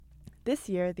This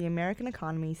year, the American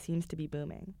economy seems to be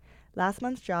booming. Last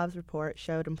month's jobs report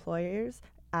showed employers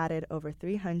added over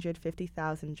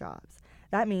 350,000 jobs.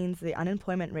 That means the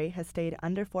unemployment rate has stayed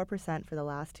under 4% for the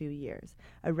last 2 years,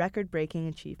 a record-breaking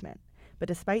achievement. But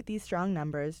despite these strong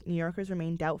numbers, New Yorkers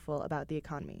remain doubtful about the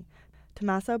economy.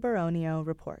 Tommaso Baronio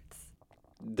reports.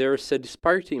 There's a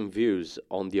disparity in views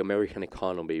on the American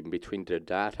economy between the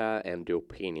data and the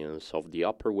opinions of the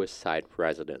Upper West Side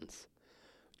residents.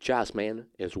 Jasmine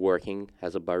is working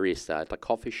as a barista at a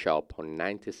coffee shop on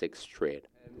 96th Street.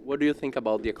 What do you think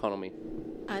about the economy?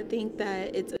 I think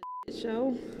that it's a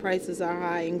show. Prices are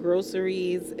high in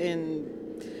groceries and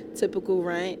typical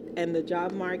rent, and the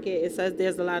job market, it says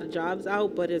there's a lot of jobs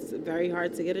out, but it's very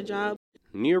hard to get a job.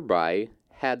 Nearby,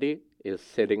 Hattie is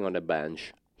sitting on a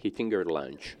bench, eating her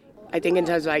lunch. I think in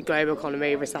terms of global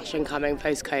economy, recession coming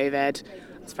post-COVID,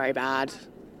 it's very bad,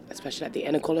 especially at the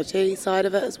inequality side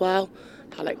of it as well.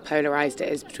 How polarised it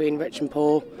is between rich and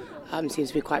poor seems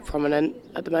to be quite prominent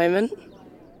at the moment.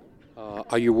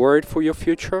 Are you worried for your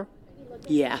future?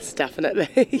 Yes,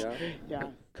 definitely. Yeah.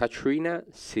 Katrina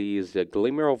sees a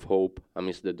glimmer of hope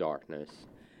amidst the darkness.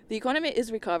 The economy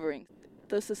is recovering.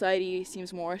 The society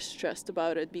seems more stressed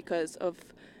about it because of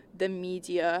the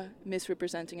media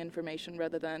misrepresenting information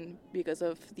rather than because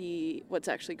of what's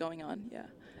actually going on. Yeah.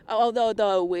 Although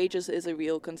the wages is a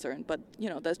real concern, but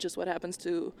that's just what happens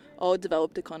to all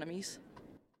developed economies.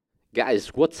 Guys,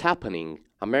 what's happening?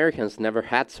 Americans never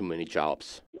had so many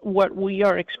jobs. What we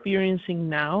are experiencing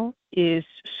now is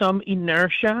some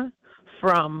inertia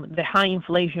from the high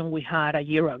inflation we had a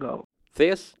year ago.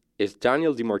 This is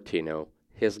Daniel DiMartino.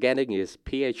 He's getting his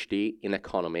PhD in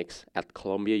economics at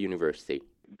Columbia University.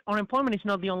 Unemployment is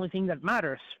not the only thing that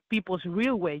matters. People's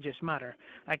real wages matter.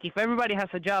 If everybody has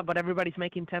a job but everybody's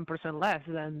making 10% less,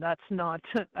 then that's not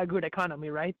a good economy,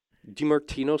 right?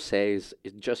 DiMartino says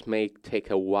it just may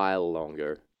take a while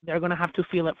longer. They're going to have to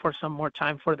feel it for some more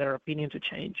time for their opinion to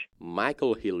change.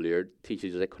 Michael Hilliard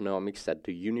teaches economics at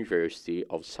the University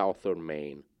of Southern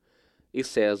Maine. He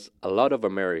says a lot of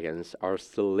Americans are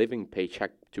still living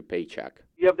paycheck to paycheck.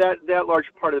 You have that large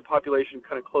part of the population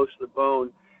kind of close to the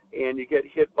bone, and you get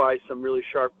hit by some really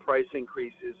sharp price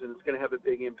increases, and it's going to have a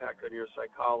big impact on your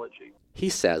psychology. He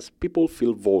says people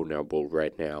feel vulnerable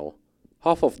right now.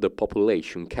 Half of the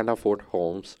population can't afford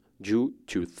homes due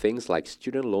to things like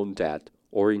student loan debt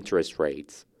or interest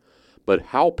rates. But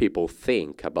how people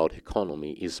think about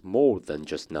economy is more than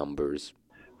just numbers.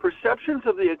 Perceptions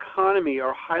of the economy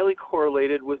are highly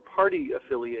correlated with party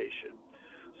affiliation.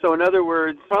 So in other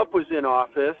words, Trump was in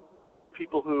office.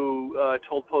 People who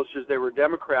told posters they were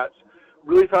Democrats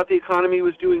really thought the economy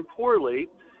was doing poorly.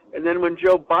 And then when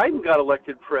Joe Biden got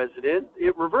elected president,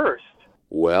 it reversed.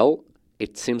 Well,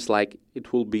 it seems like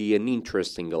it will be an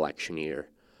interesting election year.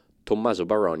 Tommaso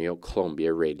Baronio,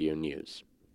 Columbia Radio News.